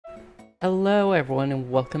Hello everyone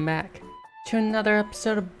and welcome back to another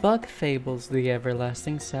episode of Bug Fables, the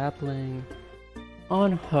Everlasting Sapling,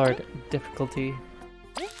 on hard difficulty.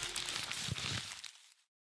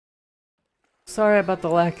 Sorry about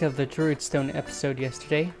the lack of the Druidstone episode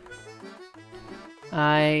yesterday.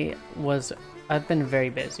 I've been very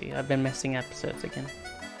busy. I've been missing episodes again.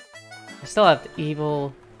 I still have the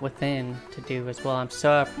Evil Within to do as well. I'm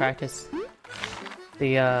so out of practice.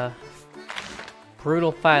 The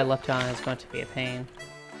brutal fight left on is going to be a pain.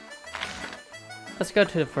 Let's go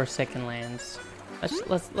to the Forsaken Lands.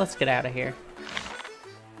 Let's get out of here.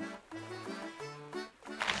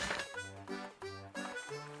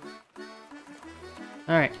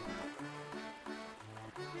 All right.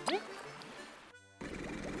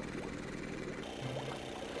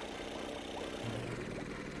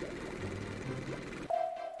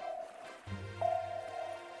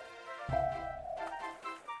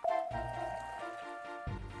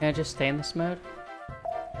 Can I just stay in this mode?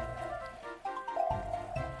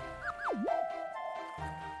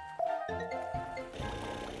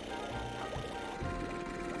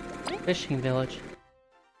 Fishing village.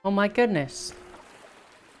 Oh my goodness.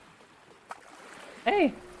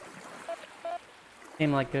 Hey!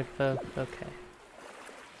 Seem like good folk. Okay.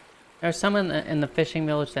 There's someone in the fishing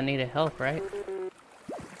village that needed help, right?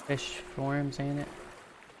 Fish forms, ain't it?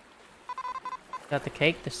 Got the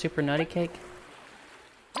cake, the super nutty cake.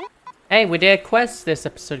 Hey, we did a quest this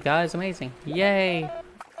episode, guys. Amazing. Yay.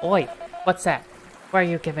 Oi, what's that? Why are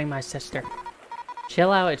you giving my sister?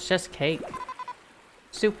 Chill out, it's just cake.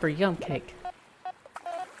 Super yum cake.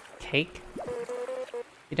 Cake?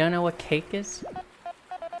 You don't know what cake is?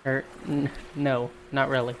 No, not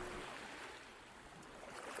really.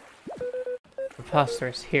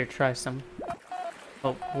 Preposterous. Here, try some.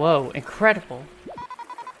 Oh, whoa, incredible.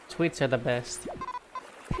 Sweets are the best.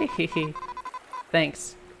 Hehehe.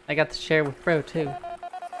 Thanks. I got to share with Bro, too.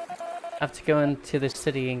 I have to go into the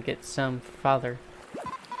city and get some for Father.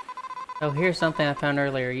 Oh, here's something I found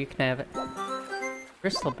earlier. You can have it.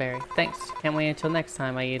 Bristleberry. Thanks. Can't wait until next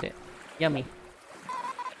time I eat it. Yummy.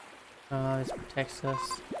 Oh, this protects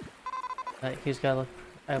us. He's gotta look.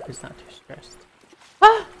 I hope he's not too stressed.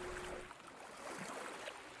 Ah!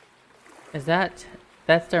 Is that...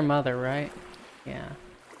 That's their mother, right? Yeah.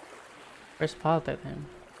 Where's Father, then?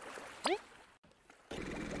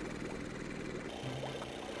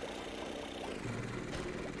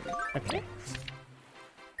 Okay.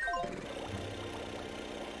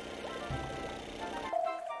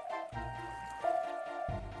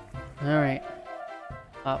 Alright.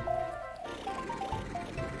 Up.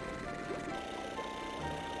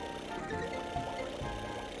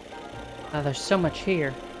 Oh, there's so much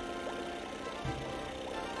here.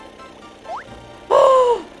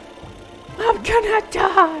 Oh! I'm gonna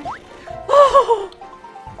die! Oh!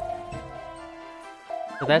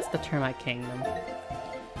 So that's the Termite Kingdom.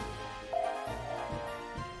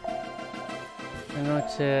 I'm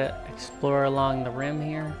going to explore along the rim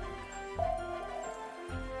here.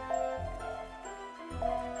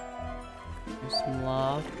 There's some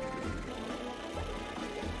lava.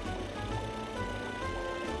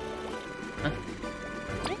 Huh?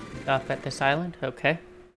 Off at this island? Okay.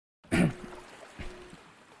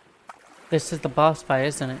 This is the boss fight,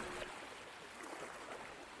 isn't it?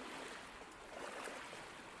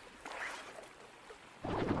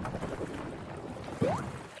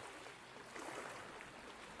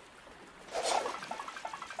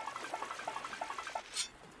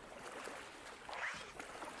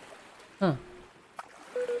 Huh.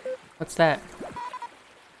 What's that?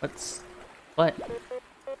 What?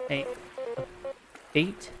 Hey.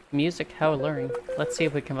 Beat? Music? How alluring. Let's see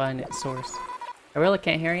if we can find its source. I really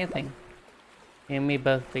can't hear anything. You and me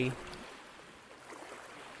both, Lee.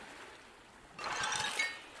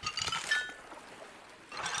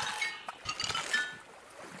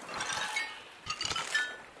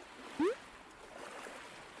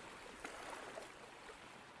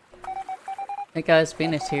 Hey guys,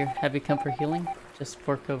 Venus here. Have you come for healing? Just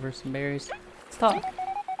fork over some berries. Let's talk.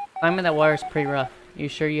 Climbing that water is pretty rough. You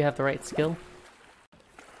sure you have the right skill?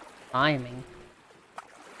 Climbing?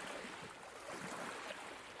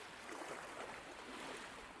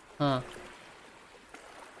 Huh.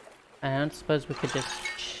 I don't suppose we could just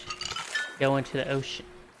go into the ocean.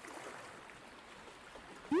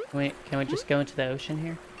 Can we just go into the ocean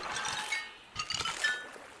here?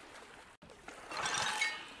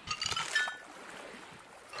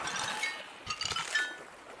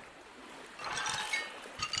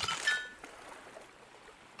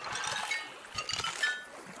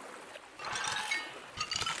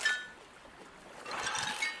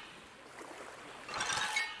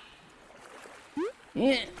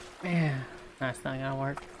 Yeah. Yeah, that's not gonna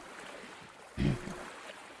work.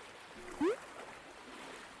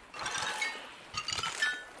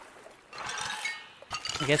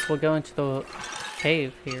 I guess we'll go into the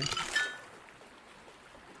cave here.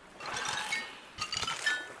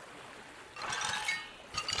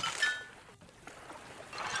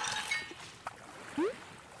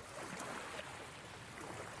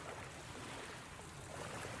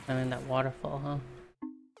 And then that waterfall, huh?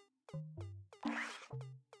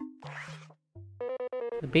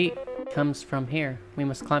 The beat comes from here. We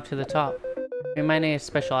must climb to the top. We might need a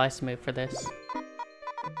special ice move for this.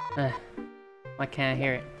 Why can't I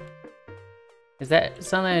hear it? Is that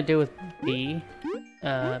something to do with bee?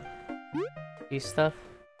 Bee stuff?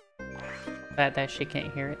 That she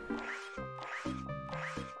can't hear it.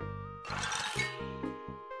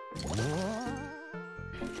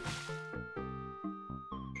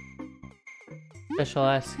 Special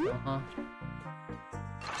ice skill, huh?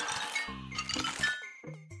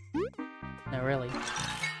 Not really.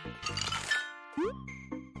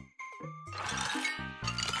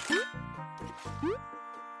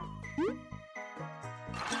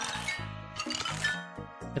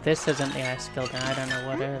 If this isn't the ice skill, then I don't know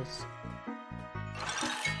what is.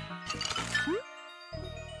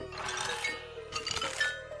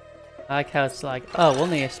 I like how it's like, oh, we'll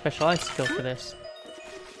need a special ice skill for this.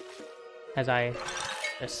 As I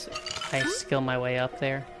skill my way up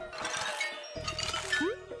there.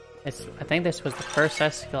 I think this was the first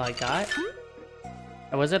ice skill I got.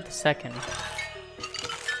 Or was it the second?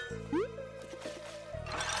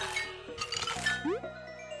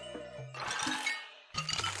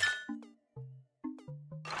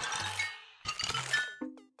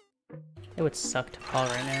 It would suck to fall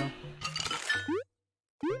right now.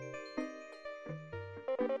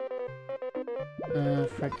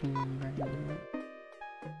 Frickin'.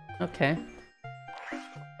 Okay.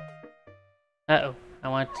 Uh-oh. I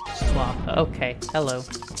want to swap. Okay. Hello.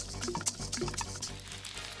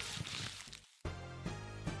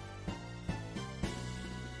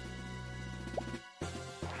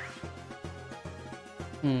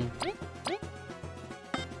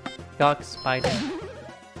 Peacock Spider.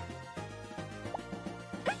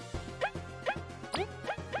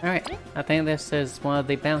 Alright. I think this is one of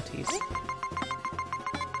the bounties.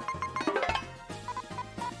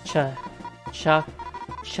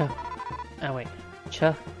 Oh wait.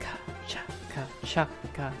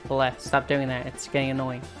 Bless. Stop doing that. It's getting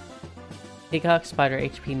annoying. Peacock Spider,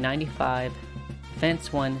 HP 95.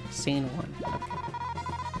 Defense 1, Scene 1. Okay.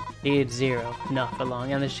 Speed 0. Not for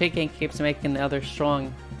long. And the shaking keeps making the others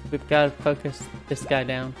strong. We've got to focus this guy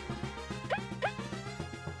down.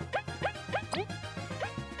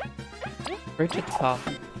 Richard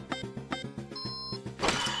Coffin.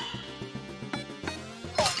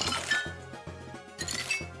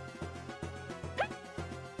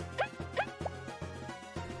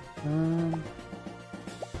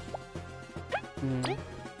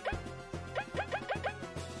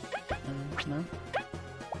 No.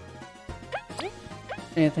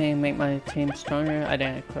 Anything make my team stronger? I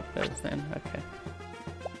didn't equip those then. Okay.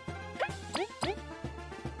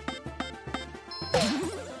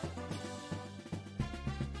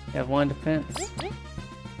 You have 1 defense.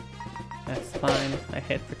 That's fine. I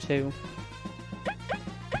hit for 2.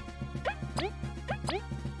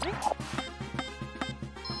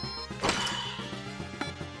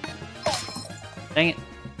 Dang it.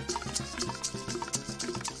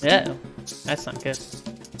 Yeah, that's not good.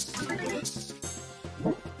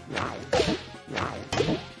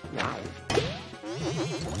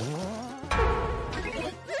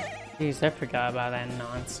 Jeez, I forgot about that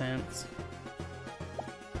nonsense.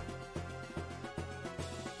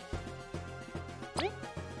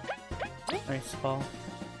 Nice fall.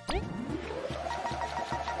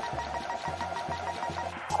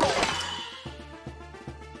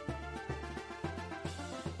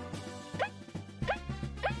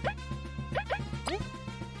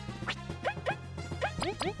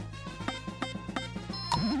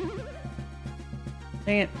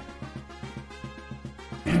 Dang it.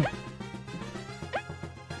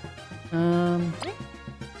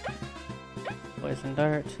 Poison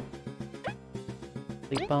dart.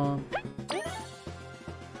 Sleep bomb.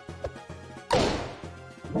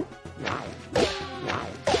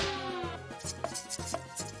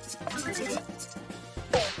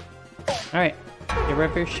 Alright, get rid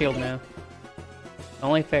of your shield now.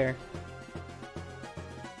 Only fair.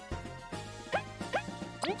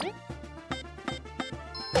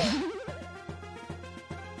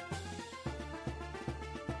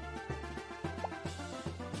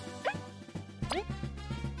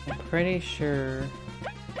 I'm pretty sure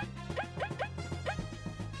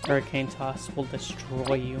Hurricane Toss will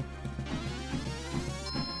destroy you.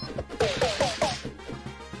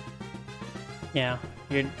 Yeah,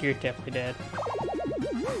 you're definitely dead.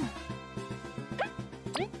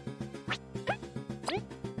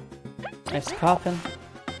 Nice coffin.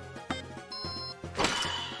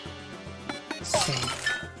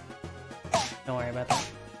 Safe. Don't worry about that.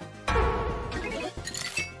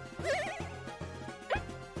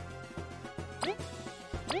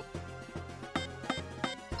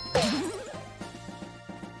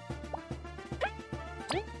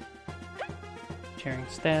 Sharing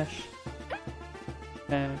stash.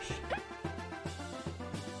 Stash.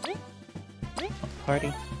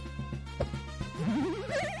 Party.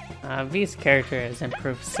 V's character has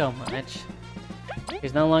improved so much.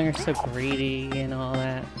 He's no longer so greedy and all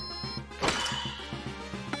that.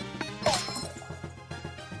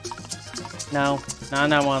 No,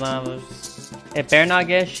 not one of those. It better not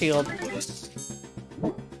get a shield.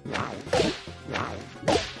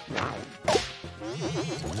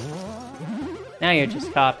 Now you're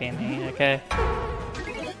just copying me, okay?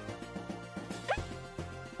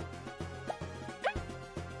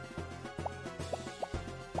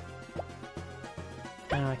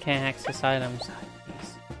 Oh, I can't access items.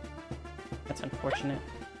 Jeez. That's unfortunate.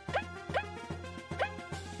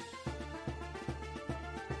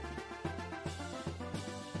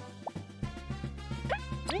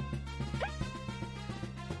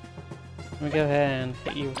 Let me go ahead and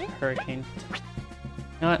hit you with a hurricane. You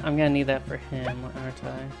know what? I'm gonna need that for him, aren't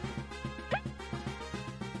I?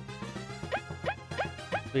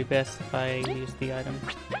 It'd be best if I use the item.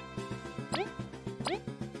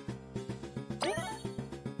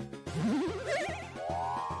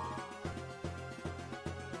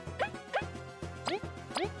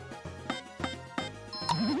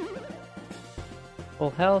 Full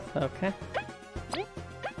health, okay.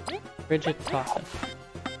 Rigid coffin.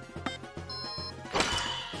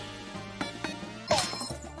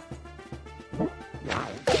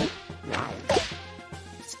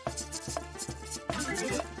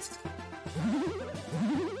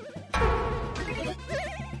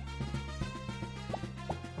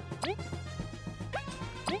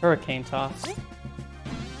 Hurricane toss.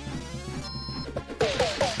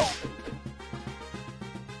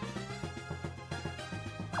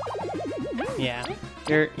 Yeah,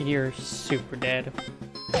 you're super dead.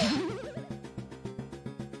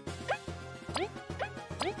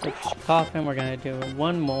 Coffin, we're gonna do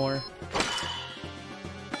one more.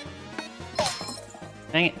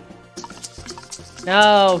 Dang it.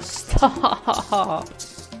 No, stop!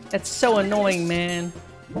 That's so annoying, man.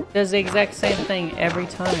 Does the exact same thing every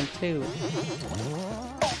time, too.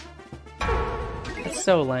 That's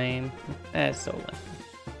so lame. That's so lame.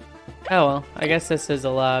 Oh well, I guess this is a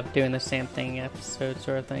lot of doing the same thing episode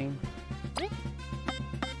sort of thing.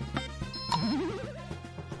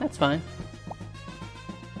 That's fine.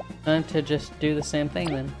 Time to just do the same thing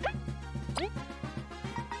then.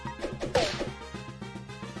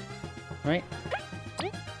 Right?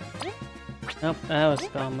 Nope, that was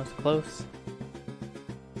almost close.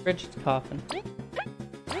 Rigid coffin.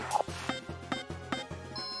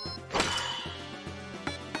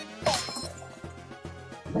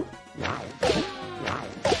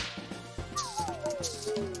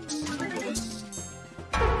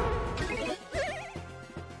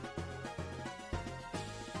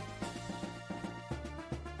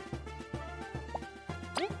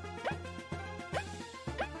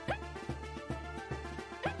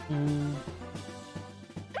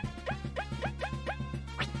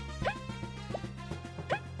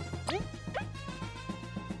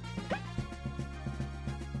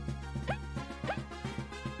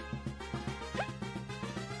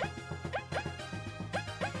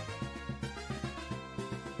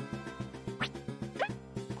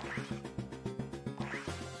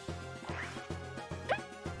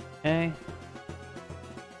 Okay.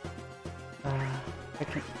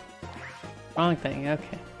 Wrong thing,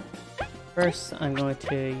 okay. First, I'm going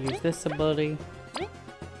to use this ability.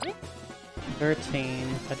 13,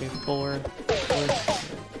 if I do 4.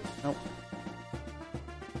 Nope.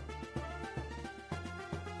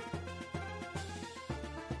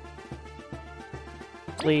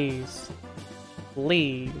 Please.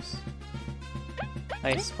 Please.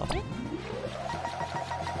 Ice fall.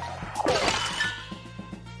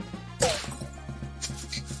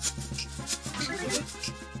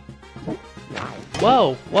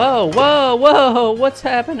 Whoa, whoa, whoa, whoa, what's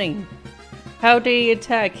happening? How did he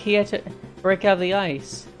attack? He had to break out of the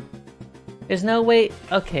ice. There's no way.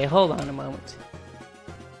 Okay, hold on a moment.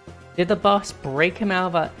 Did the boss break him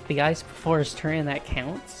out of the ice before his turn and that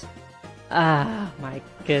counts? Ah, my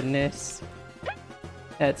goodness.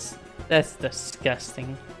 That's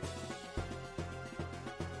disgusting.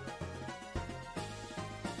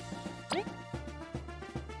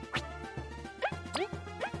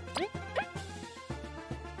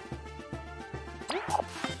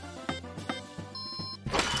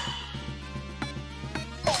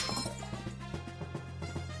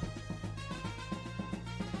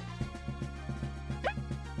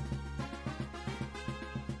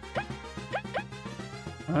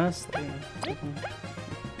 Honestly.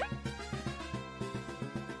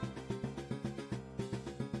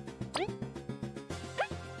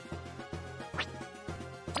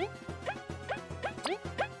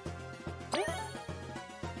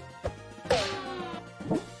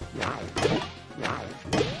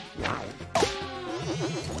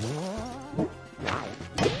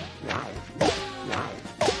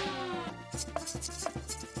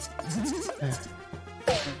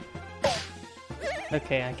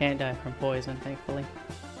 Okay, I can't die from poison, thankfully.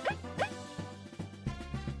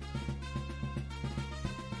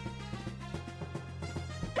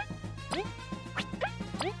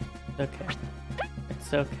 Okay.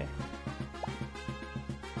 It's okay.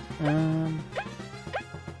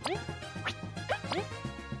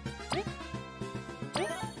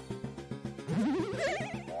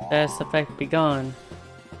 Status effect be gone.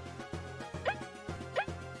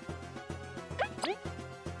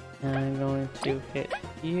 I'm going to hit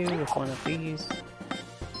you with one of these.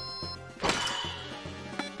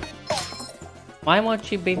 Why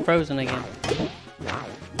won't you be frozen again?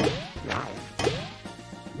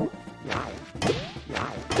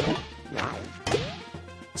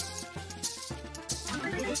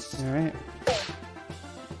 Alright.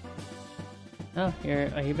 Oh,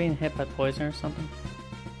 are you being hit by poison or something?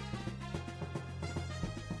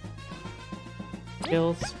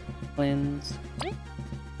 Kills, cleanse.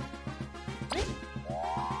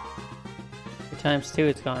 Times 2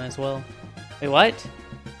 it's gone as well. Wait, what?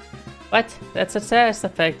 What? That's a status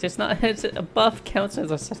effect. It's not. It's a buff counts as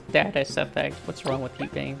a status effect. What's wrong with you,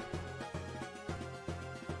 Bane?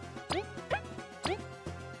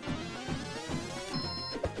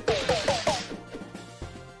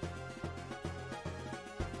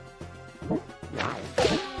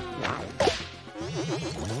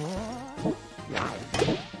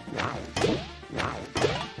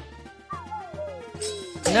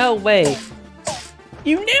 No way.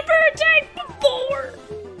 You never attacked before!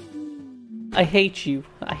 I hate you.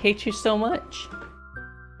 I hate you so much.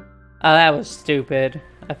 Oh, that was stupid.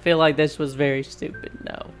 I feel like this was very stupid.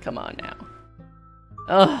 No, come on now.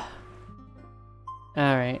 Ugh.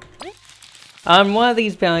 Alright. On one of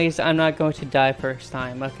these bounties, I'm not going to die first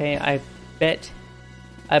time, okay? I bet,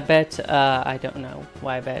 I don't know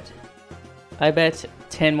why I bet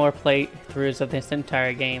 10 more playthroughs of this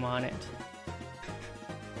entire game on it.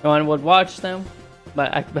 No one would watch them.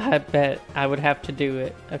 But I bet I would have to do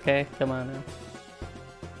it. Okay, come on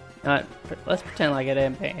now. Let's pretend like I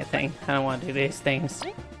didn't pay anything. I don't want to do these things.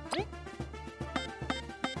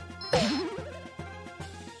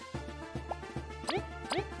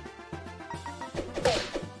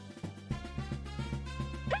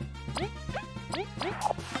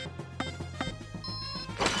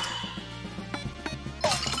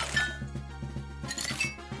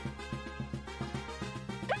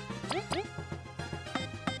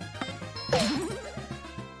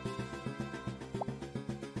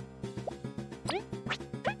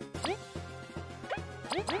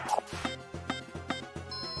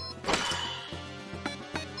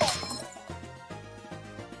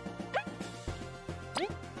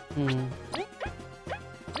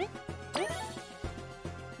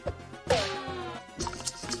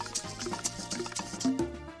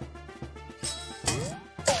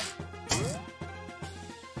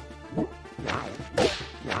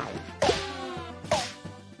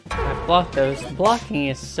 Block those. The blocking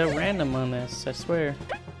is so random on this, I swear.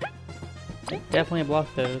 I definitely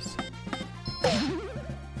block those.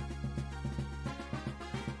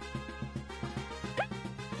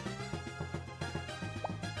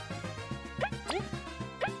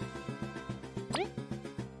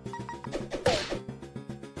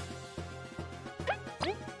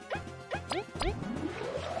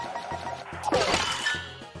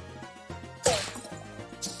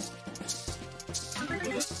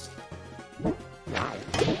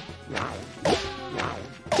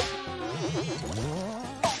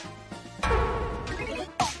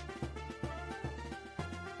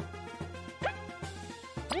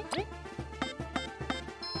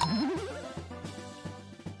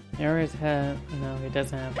 Areas have no, it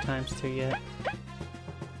doesn't have ×2 yet.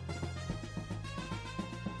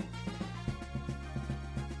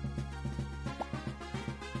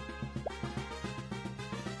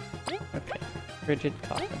 Okay. Rigid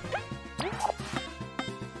coffin.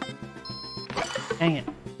 Dang it.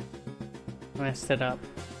 Messed it up.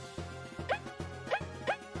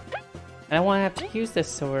 I don't want to have to use this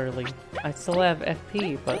so early. I still have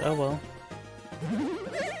FP, but oh well.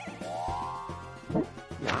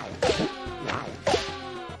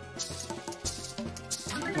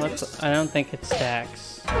 I don't think it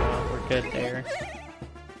stacks. So we're good there.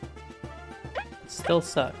 It still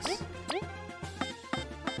sucks.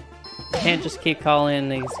 Can't just keep calling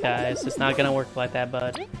these guys. It's not gonna work like that,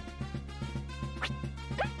 bud.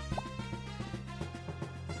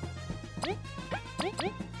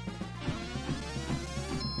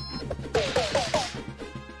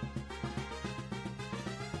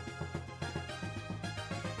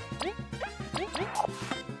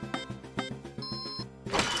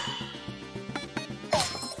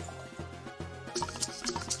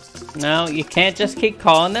 No, you can't just keep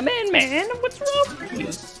calling them in, man. What's wrong with you?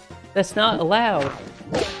 That's not allowed.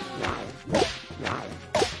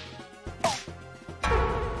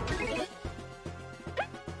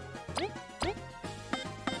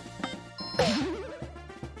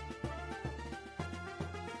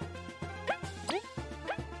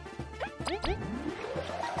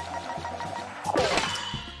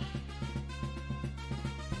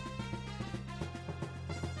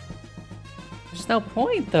 There's no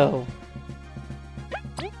point, though.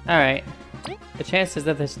 Alright. The chances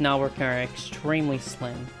of this not working are extremely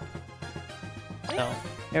slim. So,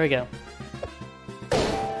 here we go.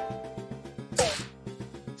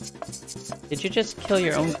 Did you just kill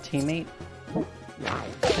your own teammate?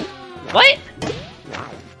 What?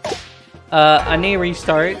 I need to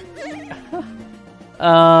restart.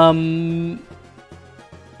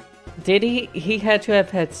 Did he? He had to have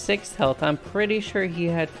had 6 health. I'm pretty sure he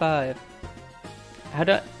had 5. How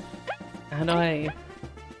do I...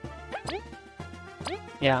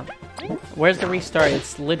 Yeah. Where's the restart?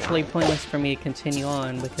 It's literally pointless for me to continue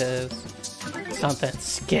on because something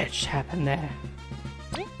sketch happened there.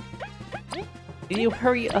 Will you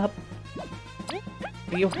hurry up?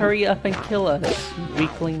 Will you hurry up and kill us, you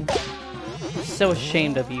weakling? I'm so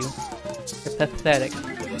ashamed of you. You're pathetic.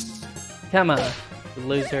 Come on, you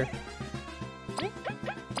loser.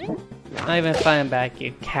 Not even fighting back,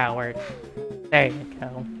 you coward. There you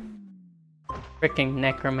go. Freaking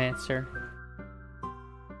necromancer.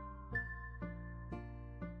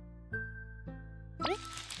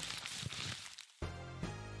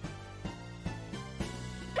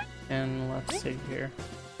 And let's see here.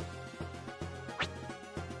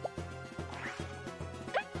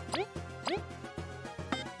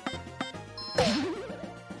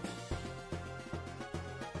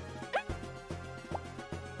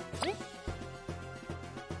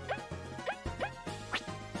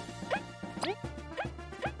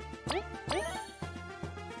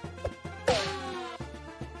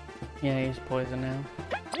 Yeah, he's poison now.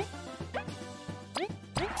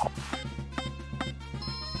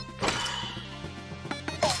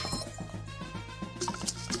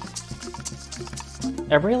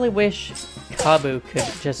 I really wish Kabu could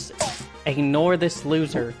just ignore this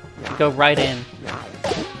loser and go right in.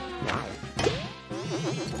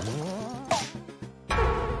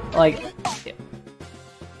 Like,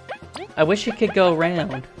 I wish he could go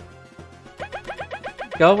around.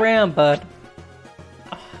 Go around, bud.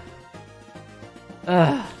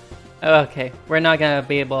 Okay, we're not gonna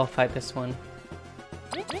be able to fight this one.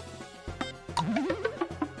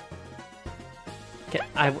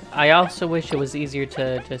 I also wish it was easier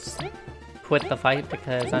to just quit the fight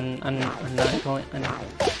because I'm not going.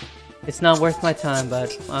 It's not worth my time,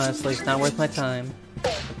 but honestly, it's not worth my time to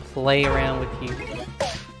play around with you.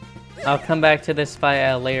 I'll come back to this fight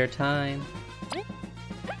at a later time,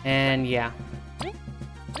 and yeah.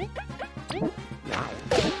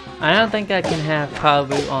 I don't think I can have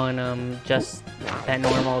Kabu on just that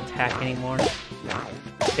normal attack anymore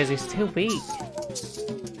because he's too weak.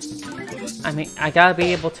 I mean, I gotta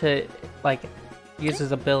be able to, like, use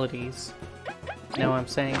his abilities. You know what I'm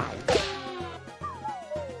saying?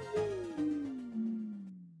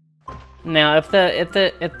 Now, if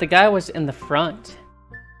the guy was in the front,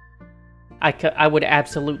 I would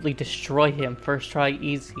absolutely destroy him first try,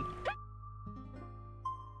 easy.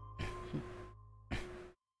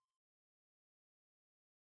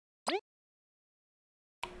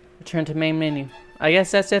 Return to main menu. I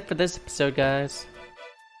guess that's it for this episode, guys.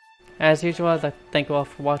 As usual, I'd like to thank you all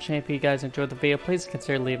for watching. If you guys enjoyed the video, please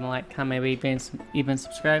consider leaving a like, comment, maybe even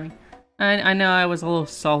subscribing. I know I was a little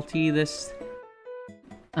salty this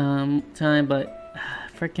time, but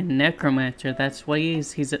freaking necromancer, that's what he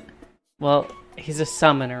is. He's a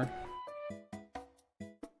summoner.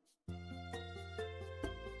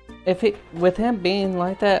 with him being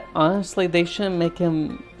like that, honestly, they shouldn't make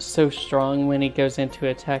him so strong when he goes into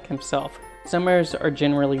attack himself. Summoners are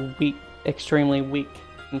generally weak, extremely weak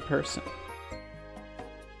in person.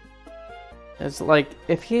 It's like,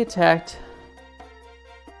 if he attacked...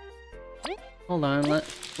 Hold on,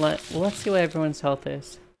 let's see what everyone's health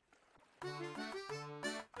is.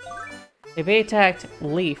 If he attacked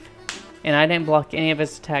Leaf, and I didn't block any of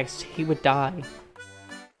his attacks, he would die.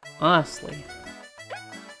 Honestly.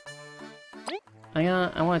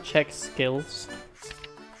 I want to check skills.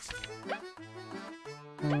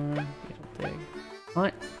 Dig.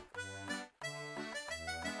 What?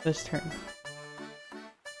 This turn.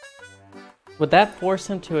 Would that force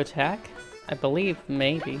him to attack? I believe,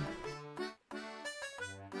 maybe.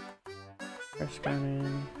 First gun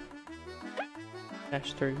in.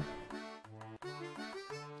 Dash through.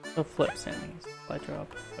 So flips enemies. Fly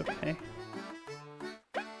drop. Okay.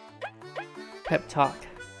 Pep talk.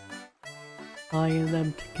 Allowing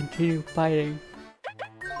them to continue fighting.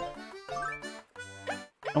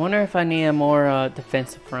 I wonder if I need a more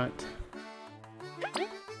defensive front.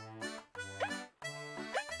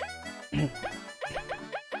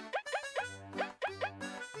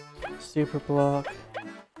 Super block.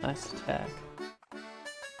 Last attack.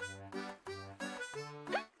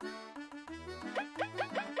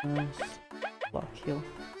 Nice. Block heal.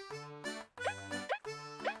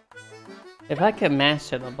 If I could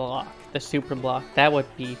master the block, the super block, that would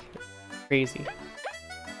be crazy.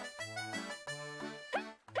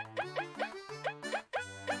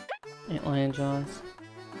 Antlion Jaws.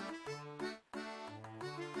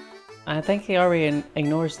 I think he already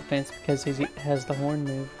ignores defense because he has the horn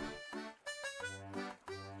move.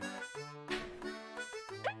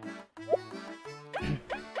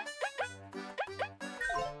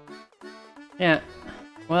 Yeah,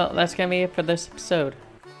 well, that's gonna be it for this episode.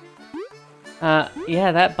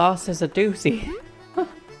 Yeah, that boss is a doozy.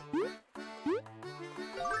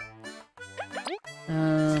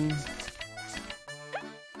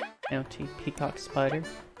 Bounty, Peacock Spider,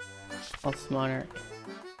 False Monarch.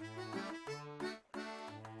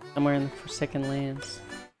 Somewhere in the Forsaken Lands.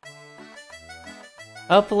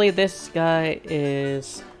 Hopefully this guy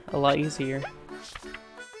is a lot easier.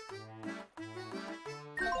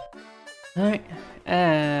 Alright,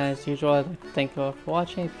 as usual, I'd like to thank you all for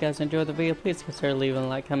watching. If you guys enjoyed the video, please consider leaving a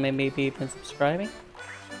like, comment, maybe even subscribing.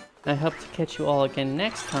 I hope to catch you all again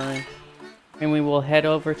next time. And we will head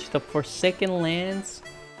over to the Forsaken Lands.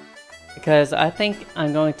 Because I think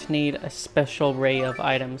I'm going to need a special array of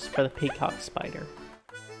items for the Peacock Spider.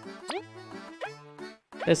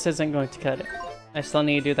 This isn't going to cut it. I still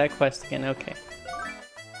need to do that quest again, okay.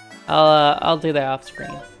 I'll do that off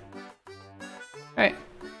screen. Alright.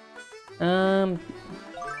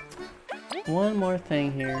 One more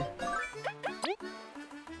thing here.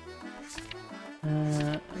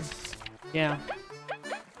 Yeah.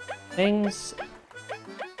 Things...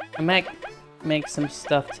 I might make some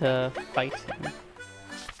stuff to fight him.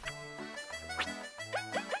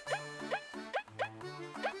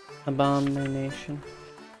 Abomination.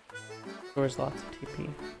 Stores lots of TP.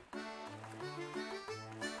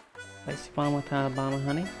 Spicy bomb with Obama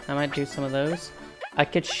honey. I might do some of those. I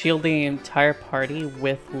could shield the entire party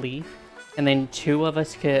with Leaf, and then 2 of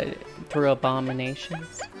us could throw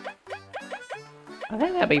abominations. I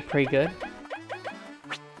think that'd be pretty good.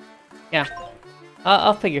 Yeah,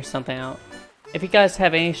 I'll figure something out. If you guys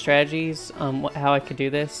have any strategies on how I could do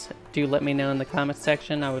this, do let me know in the comments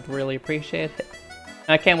section. I would really appreciate it.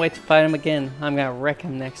 I can't wait to fight him again. I'm gonna wreck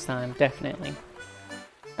him next time, definitely.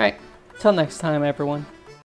 Alright, till next time, everyone.